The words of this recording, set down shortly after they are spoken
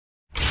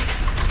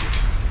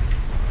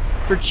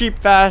For cheap,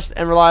 fast,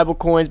 and reliable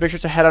coins, make sure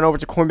to head on over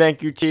to Coinbank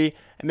UT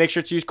and make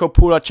sure to use code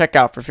POODLE at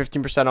checkout for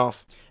 15%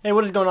 off. Hey,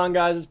 what is going on,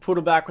 guys? It's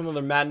Poodle back with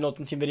another Madden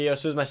Ultimate Team video.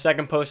 So this is my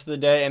second post of the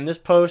day, and this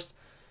post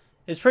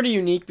is pretty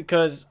unique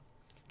because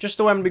just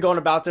the way I'm going to be going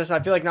about this, I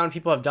feel like not many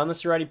people have done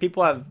this already.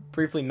 People have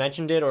briefly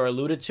mentioned it or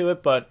alluded to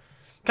it, but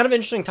kind of an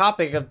interesting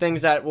topic of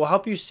things that will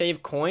help you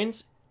save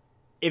coins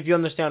if you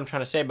understand what I'm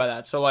trying to say by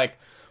that. So, like,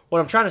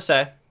 what I'm trying to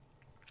say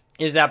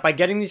is that by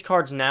getting these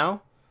cards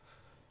now,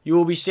 you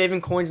will be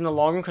saving coins in the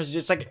long run, because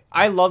it's like,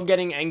 I love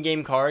getting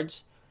endgame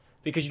cards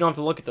because you don't have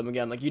to look at them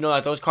again. Like, you know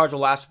that those cards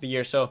will last for the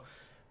year. So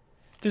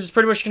this is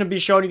pretty much going to be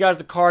showing you guys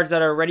the cards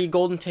that are already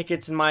golden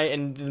tickets in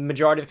the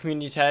majority of the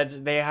community's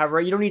heads. They have,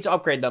 you don't need to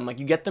upgrade them. Like,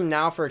 you get them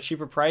now for a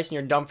cheaper price and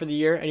you're done for the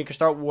year, and you can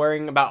start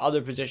worrying about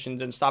other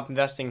positions and stop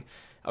investing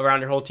around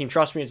your whole team.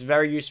 Trust me, it's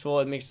very useful.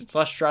 It's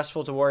less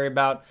stressful to worry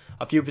about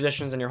a few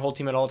positions than your whole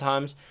team at all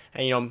times.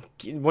 And, you know,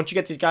 once you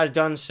get these guys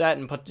done, set,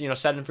 and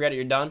set and forget it,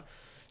 you're done.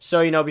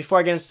 So, you know, before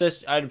I get into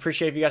this, I'd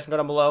appreciate if you guys can go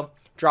down below,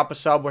 drop a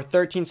sub. We're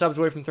 13 subs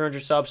away from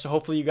 300 subs, so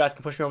hopefully you guys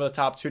can push me over the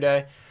top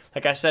today.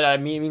 Like I said,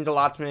 it means a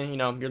lot to me. You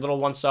know, your little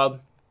one sub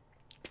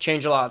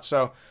changed a lot.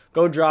 So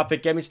go drop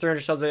it. Get me to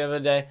 300 subs at the end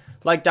of the day.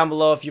 Like down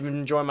below if you've been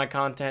enjoying my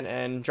content,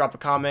 and drop a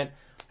comment.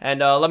 And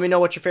let me know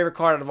what's your favorite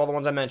card out of all the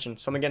ones I mentioned.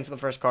 So I'm going to get into the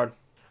first card.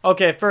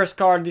 Okay, first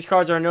card. These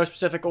cards are in no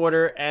specific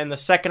order, and the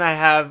second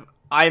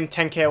I am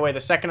 10k away.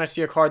 The second I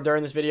see a card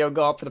during this video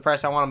go up for the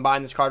price I want, I'm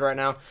buying this card right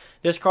now.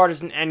 This card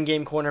is an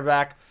endgame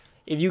cornerback.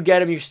 If you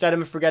get him, you set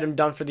him and forget him,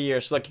 done for the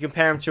year. So, like, you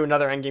compare him to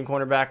another endgame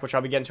cornerback, which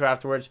I'll be getting to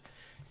afterwards.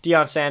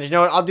 Deion Sanders. You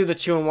know what? I'll do the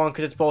 2-in-1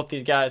 because it's both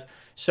these guys.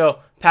 So,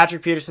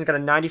 Patrick Peterson's got a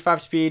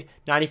 95 speed,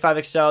 95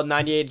 excel,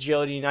 98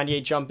 agility,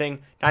 98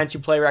 jumping, 92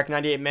 play rec,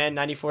 98 man,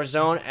 94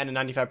 zone, and a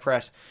 95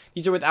 press.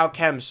 These are without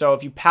chem. So,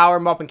 if you power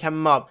him up and chem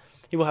him up,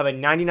 he will have a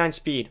 99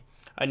 speed,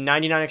 a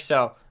 99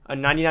 excel, a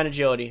 99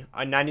 agility,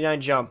 a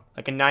 99 jump,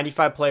 like a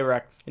 95 play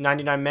rec, a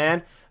 99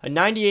 man, a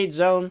 98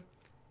 zone,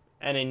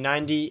 and a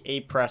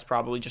 98 press,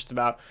 probably, just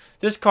about.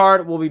 This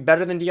card will be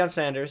better than Deion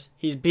Sanders.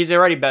 He's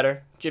already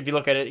better. If you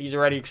look at it, he's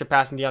already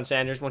surpassing Deion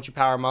Sanders once you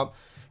power him up.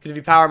 Because if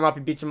you power him up,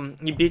 he beats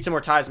him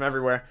or ties him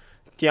everywhere.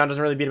 Deion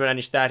doesn't really beat him at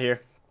any stat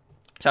here,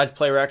 besides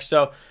play rec.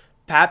 So,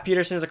 Pat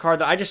Peterson is a card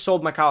that I just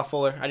sold my Kyle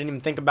Fuller. I didn't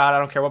even think about it. I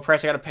don't care what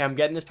price I got to pay. I'm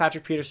getting this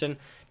Patrick Peterson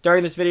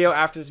during this video,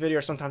 after this video,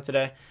 or sometime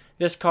today.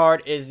 This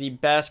card is the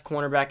best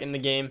cornerback in the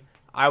game.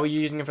 I will be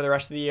using it for the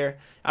rest of the year.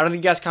 I don't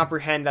think you guys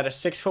comprehend that a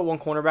 6'1"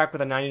 cornerback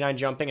with a 99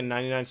 jumping and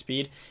 99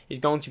 speed is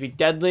going to be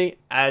deadly,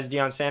 as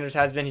Deion Sanders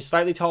has been. He's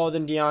slightly taller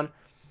than Deion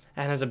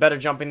and has a better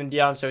jumping than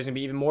Deion, so he's going to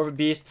be even more of a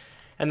beast.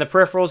 And the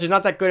peripherals, he's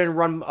not that good in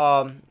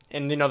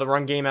the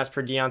run game as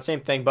per Deion,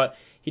 same thing, but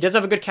he does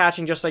have a good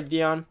catching just like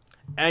Deion.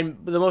 And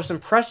the most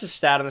impressive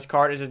stat on this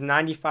card is his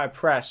 95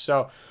 press.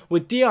 So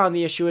with Deion,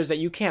 the issue is that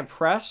you can't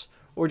press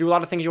or do a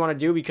lot of things you want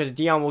to do because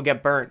Deion will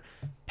get burnt.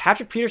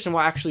 Patrick Peterson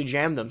will actually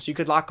jam them, so you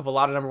could lock up a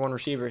lot of #1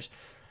 receivers.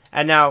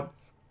 And now,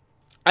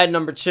 at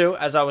number 2,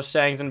 as I was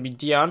saying, is going to be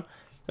Deion.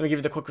 Let me give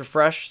you the quick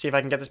refresh, see if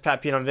I can get this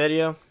Pat Pete on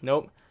video.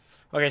 Nope.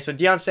 Okay, so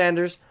Deion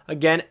Sanders,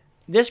 again,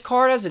 this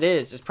card as it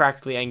is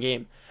practically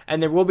endgame.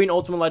 And there will be an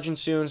Ultimate Legend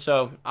soon,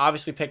 so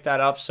obviously pick that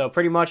up. So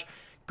pretty much,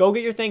 go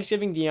get your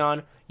Thanksgiving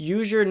Deion.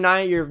 Use your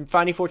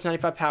Finding Fortune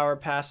 95 power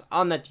pass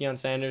on that Deion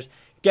Sanders.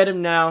 Get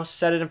him now,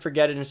 set it and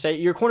forget it, and say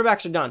your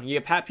cornerbacks are done. You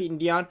get Pat Pete and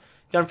Deion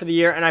done for the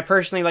year. And I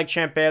personally like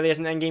Champ Bailey as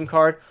an endgame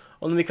card,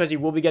 only because he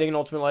will be getting an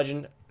Ultimate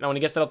Legend. Now, when he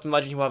gets that Ultimate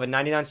Legend, he will have a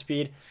 99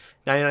 speed,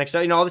 99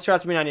 excel. You know, all the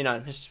stats will be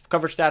 99. His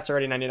coverage stats are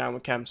already 99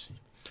 with chems.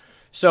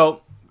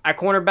 So, at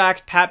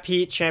cornerbacks, Pat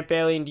Pete, Champ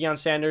Bailey, and Deion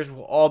Sanders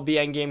will all be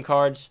endgame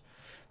cards.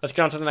 Let's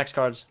get on to the next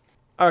cards.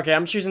 Okay,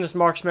 I'm choosing this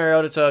Marcus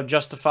Mariota to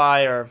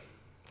justify, or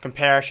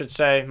compare, I should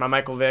say, my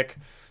Michael Vick.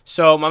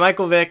 So, my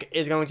Michael Vick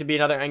is going to be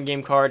another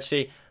endgame card.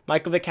 See,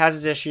 Michael Vick has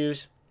his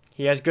issues.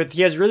 He has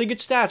really good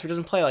stats, but he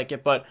doesn't play like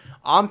it. But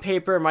on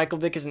paper, Michael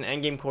Vick is an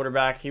endgame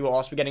quarterback. He will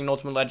also be getting an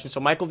Ultimate Legend. So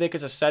Michael Vick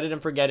is a set it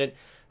and forget it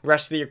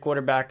rest of the year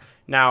quarterback.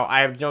 Now,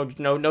 I have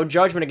no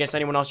judgment against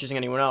anyone else using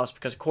anyone else,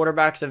 because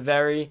quarterback's a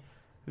very,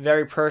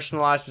 very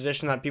personalized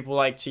position that people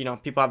like to,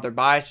 people have their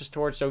biases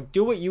towards. So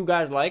do what you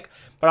guys like.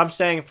 But I'm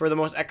saying for the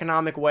most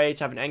economic way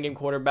to have an endgame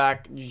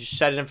quarterback, you just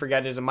set it and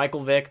forget it, is a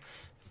Michael Vick.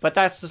 But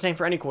that's the same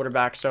for any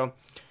quarterback. So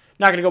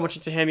not going to go much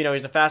into him.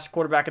 He's the fastest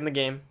quarterback in the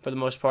game for the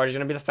most part. He's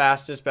going to be the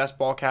fastest, best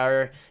ball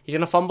carrier. He's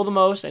going to fumble the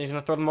most, and he's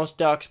going to throw the most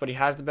ducks, but he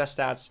has the best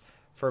stats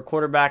for a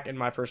quarterback, in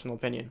my personal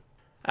opinion.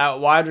 At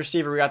wide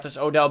receiver, we got this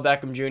Odell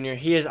Beckham Jr.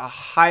 He is a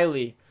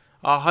highly,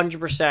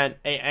 100%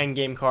 a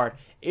endgame card.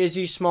 Is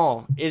he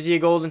small? Is he a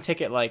golden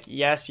ticket? Like,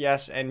 yes,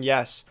 yes, and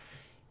yes.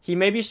 He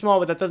may be small,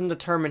 but that doesn't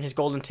determine his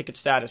golden ticket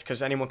status,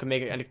 because anyone can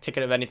make a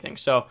ticket of anything.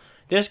 So,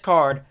 this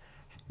card,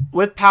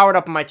 with powered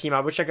up on my team, I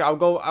would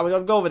go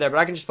over there, but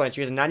I can just play it. So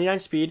he has a 99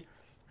 speed,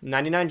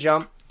 99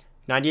 jump,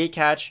 98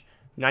 catch,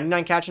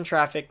 99 catch in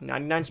traffic,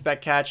 99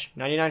 spec catch,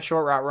 99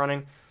 short route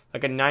running,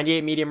 like a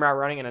 98 medium route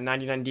running, and a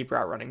 99 deep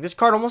route running. This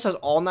card almost has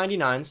all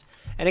 99s,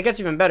 and it gets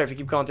even better if you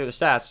keep going through the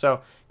stats.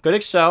 So, good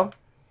excel,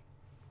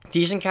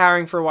 decent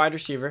carrying for a wide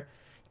receiver,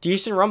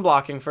 decent run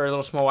blocking for a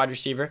little small wide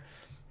receiver,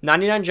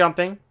 99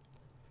 jumping,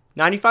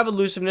 95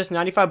 elusiveness,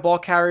 95 ball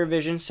carrier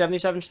vision,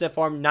 77 stiff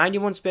arm,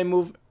 91 spin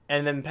move,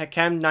 and then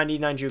Chem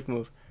 99 juke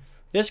move.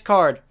 This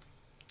card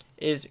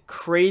is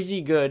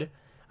crazy good.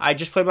 I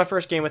just played my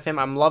first game with him.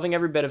 I'm loving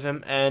every bit of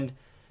him. And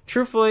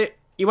truthfully,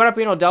 he went up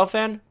being an Odell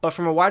fan, but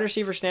from a wide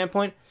receiver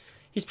standpoint,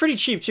 he's pretty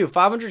cheap too,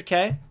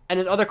 500K. And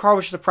his other card,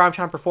 which is a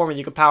primetime performer,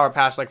 you could power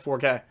past like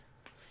 4K.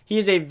 He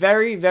is a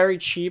very, very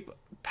cheap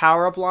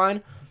power-up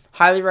line.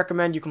 Highly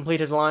recommend you complete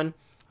his line,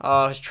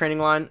 his training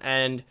line.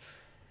 And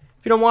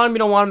if you don't want him, you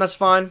don't want him, that's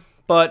fine.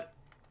 But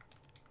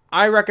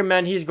I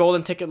recommend he's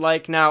golden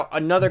ticket-like. Now,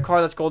 another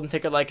card that's golden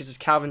ticket-like is this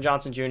Calvin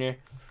Johnson Jr.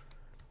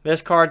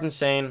 This card's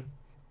insane.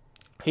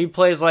 He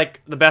plays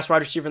like the best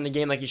wide receiver in the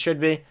game, like he should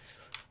be.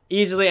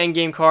 Easily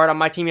end-game card. On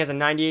my team, he has a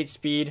 98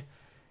 speed.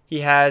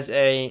 He has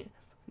a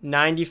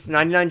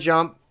 99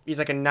 jump. He's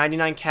like a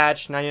 99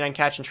 catch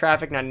in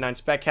traffic, 99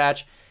 spec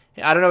catch.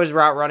 I don't know his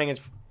route running.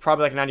 It's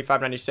probably like a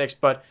 95, 96.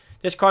 But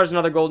this card is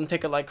another golden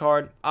ticket-like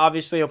card.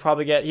 Obviously, he'll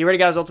probably get... He already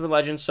got his Ultimate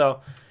Legend,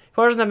 so if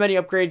he doesn't have many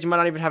upgrades, you might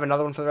not even have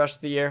another one for the rest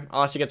of the year,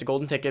 unless he gets a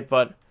golden ticket.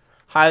 But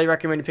highly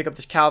recommend you pick up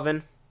this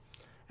Calvin.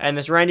 And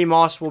this Randy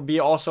Moss will be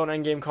also an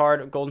endgame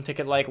card, golden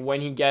ticket-like,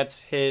 when he gets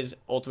his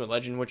Ultimate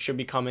Legend, which should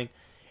be coming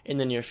in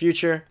the near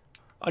future.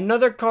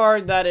 Another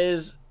card that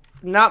is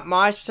not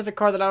my specific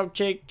card that I would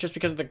take, just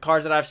because of the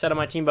cards that I've set on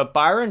my team, but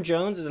Byron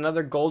Jones is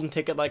another golden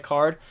ticket-like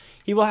card.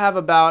 He will have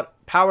about,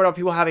 powered up,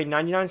 he will have a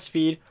 99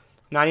 speed,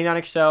 99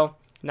 excel,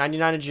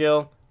 99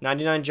 agile,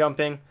 99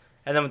 jumping,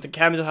 and then with the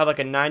chems, he'll have like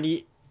a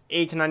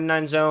 98 to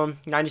 99 zone,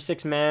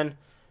 96 man,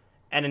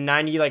 and a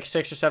 90 like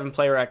 6 or 7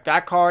 player rec.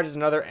 That card is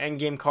another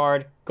endgame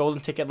card,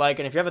 golden ticket like,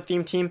 and if you have a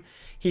theme team,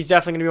 he's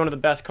definitely going to be one of the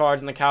best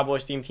cards in the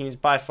Cowboys theme teams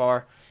by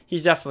far.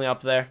 He's definitely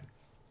up there.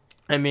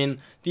 I mean,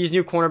 these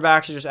new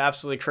cornerbacks are just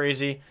absolutely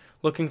crazy.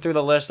 Looking through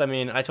the list, I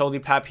mean, I told you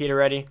Pat Pete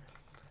already.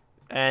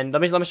 And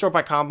let me sort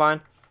by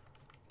combine.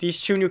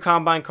 These two new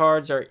combine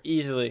cards are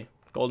easily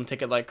golden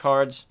ticket like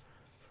cards.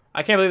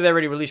 I can't believe they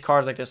already released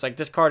cards like this. Like,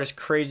 this card is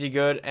crazy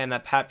good, and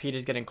that Pat Pete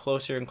is getting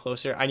closer and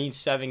closer. I need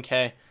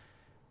 7K.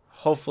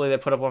 Hopefully they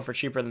put up one for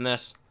cheaper than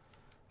this.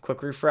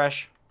 Quick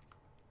refresh.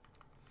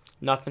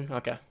 Nothing?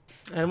 Okay.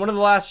 And one of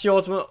the last few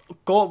Ultimate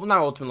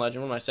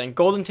Legend, what am I saying?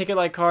 Golden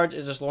ticket-like cards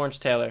is this Lawrence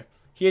Taylor.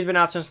 He has been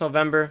out since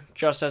November,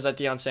 just as that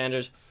Deion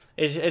Sanders.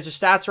 His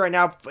stats right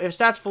now, his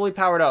stats fully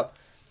powered up.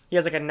 He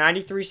has like a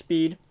 93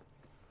 speed,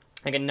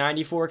 like a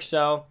 94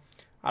 excel.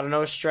 I don't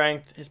know his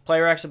strength. His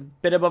player X a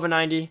bit above a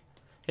 90.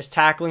 His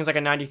tackling is like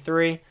a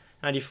 93,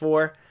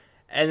 94.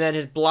 And then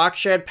his block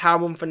shed, power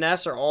move, and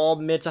finesse are all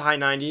mid to high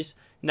 90s.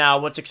 Now,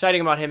 what's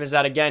exciting about him is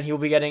that, again, he will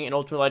be getting an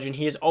Ultimate Legend.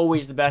 He is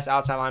always the best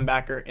outside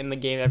linebacker in the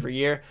game every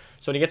year.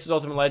 So when he gets his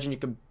Ultimate Legend,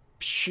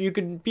 you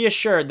could be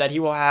assured that he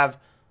will have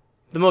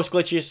the most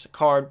glitchiest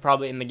card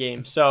probably in the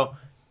game. So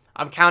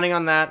I'm counting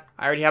on that.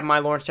 I already have my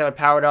Lawrence Taylor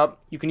powered up.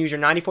 You can use your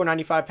 94,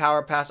 95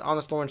 power pass on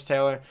this Lawrence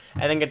Taylor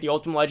and then get the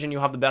Ultimate Legend.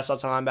 You'll have the best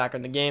outside linebacker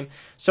in the game.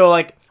 So,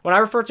 like, when I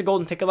refer to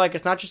golden ticket, like,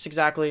 it's not just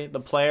exactly the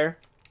player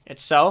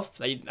itself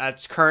at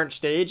its current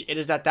stage. It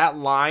is that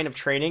line of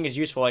training is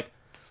useful. Like,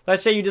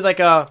 let's say you did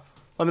like a,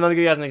 let me give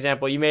you guys an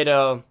example. You made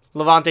a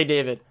Levante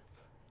David.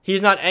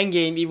 He's not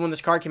endgame even when this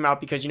card came out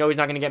because you know he's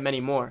not going to get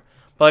many more.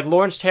 But like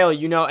Lawrence Taylor,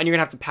 you know, and you're going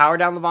to have to power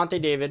down Levante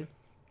David.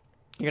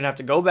 You're going to have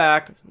to go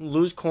back,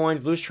 lose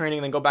coins, lose training,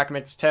 and then go back and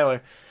make this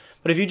Taylor.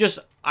 But if you just,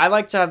 I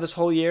like to have this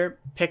whole year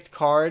picked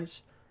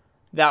cards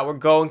that were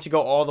going to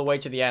go all the way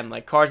to the end.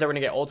 Like cards that were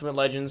going to get Ultimate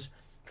Legends,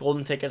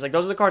 golden tickets. Like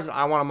those are the cards that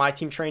I want on my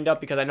team trained up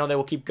because I know they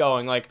will keep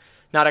going. Like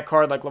not a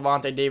card like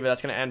Levante David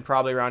that's going to end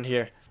probably around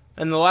here.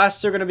 And the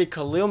last two are going to be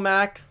Khalil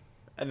Mack,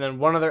 and then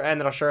one other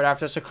end that I'll show it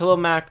after. So Khalil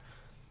Mack,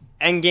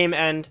 endgame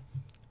end.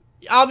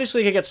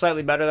 Obviously, he could get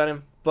slightly better than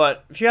him,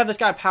 but if you have this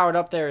guy powered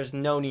up, there is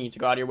no need to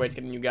go out of your way to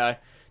get a new guy.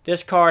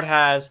 This card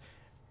has,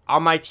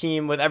 on my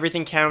team, with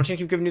everything chem, I'm just going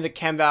to keep giving you the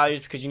chem values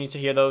because you need to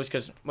hear those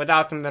because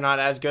without them, they're not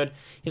as good.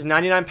 His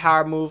 99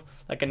 power move,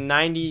 like a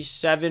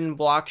 97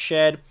 block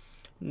shed,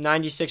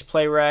 96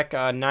 play rec,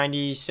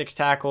 96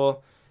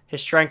 tackle.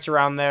 His strengths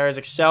around there. His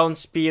excel and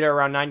speed are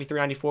around 93,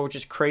 94, which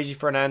is crazy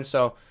for an end.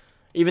 So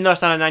even though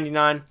it's not a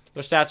 99,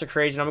 those stats are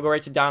crazy. And I'm going to go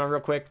right to Donald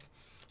real quick.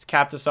 Let's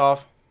cap this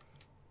off.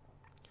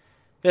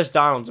 This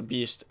Donald's a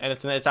beast, and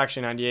it's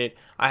actually 98.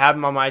 I have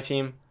him on my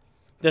team.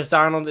 This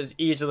Donald is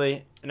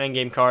easily an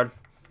endgame card.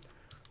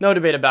 No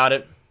debate about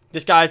it.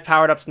 This guy's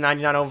powered up to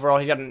 99 overall.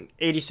 He's got an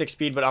 86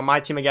 speed, but on my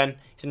team again,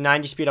 he's a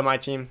 90 speed on my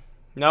team.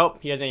 Nope,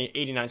 he has an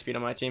 89 speed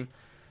on my team.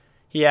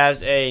 He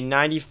has a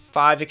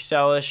 95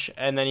 excelish,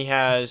 and then he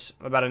has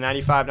about a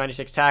 95,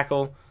 96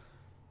 tackle.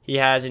 He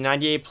has a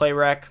 98 play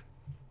rec.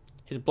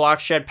 His block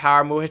shed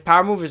power move. His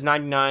power move is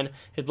 99.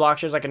 His block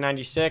shed is like a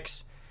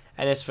 96.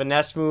 And his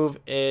finesse move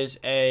is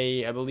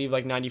a, I believe,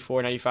 like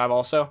 94, 95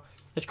 also.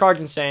 This card's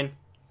insane.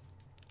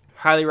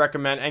 Highly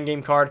recommend.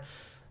 Endgame card.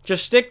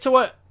 Just stick to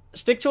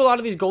a lot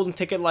of these golden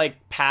ticket like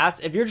paths.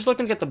 If you're just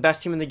looking to get the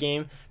best team in the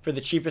game for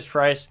the cheapest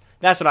price,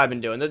 that's what I've been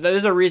doing.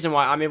 There's a reason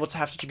why I'm able to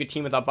have such a good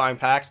team without buying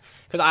packs.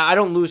 Because I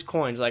don't lose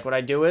coins. Like, what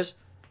I do is,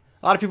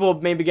 a lot of people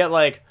maybe get,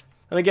 like,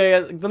 Let me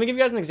give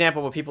you guys an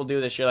example of what people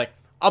do this year. Like,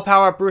 I'll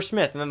power up Bruce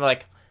Smith, and then they're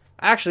like,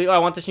 actually, oh, I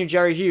want this new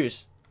Jerry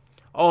Hughes.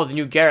 Oh, the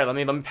new Garrett. Let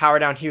me power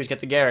down Hughes, get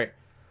the Garrett.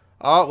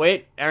 Oh,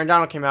 wait, Aaron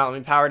Donald came out. Let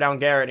me power down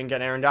Garrett and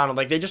get Aaron Donald.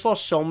 Like, they just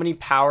lost so many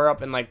power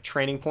up and like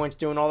training points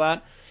doing all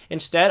that.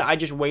 Instead, I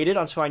just waited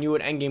until I knew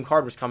what endgame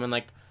card was coming,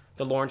 like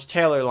the Lawrence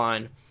Taylor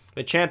line,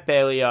 the Champ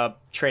Bailey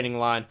training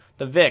line,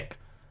 the Vic.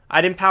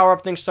 I didn't power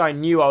up things so I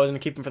knew I was going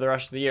to keep them for the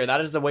rest of the year. That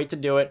is the way to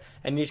do it,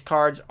 and these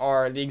cards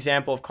are the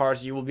example of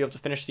cards you will be able to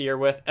finish the year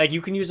with. Like,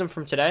 you can use them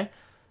from today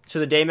to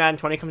the day Madden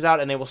 20 comes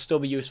out, and they will still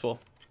be useful.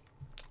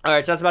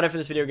 Alright, so that's about it for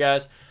this video,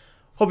 guys.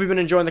 Hope you've been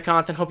enjoying the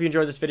content. Hope you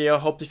enjoyed this video.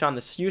 Hope you found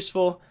this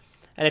useful.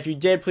 And if you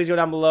did, please go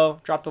down below,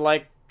 drop the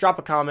like, drop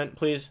a comment,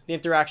 please. The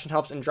interaction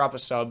helps, and drop a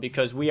sub,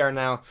 because we are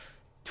now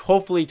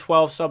hopefully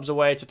 12 subs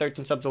away to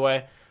 13 subs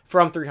away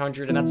from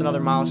 300, and that's another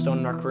milestone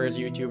in our career as a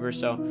YouTuber.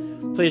 So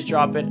please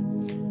drop it.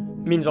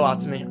 It means a lot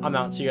to me. I'm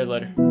out. See you guys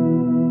later.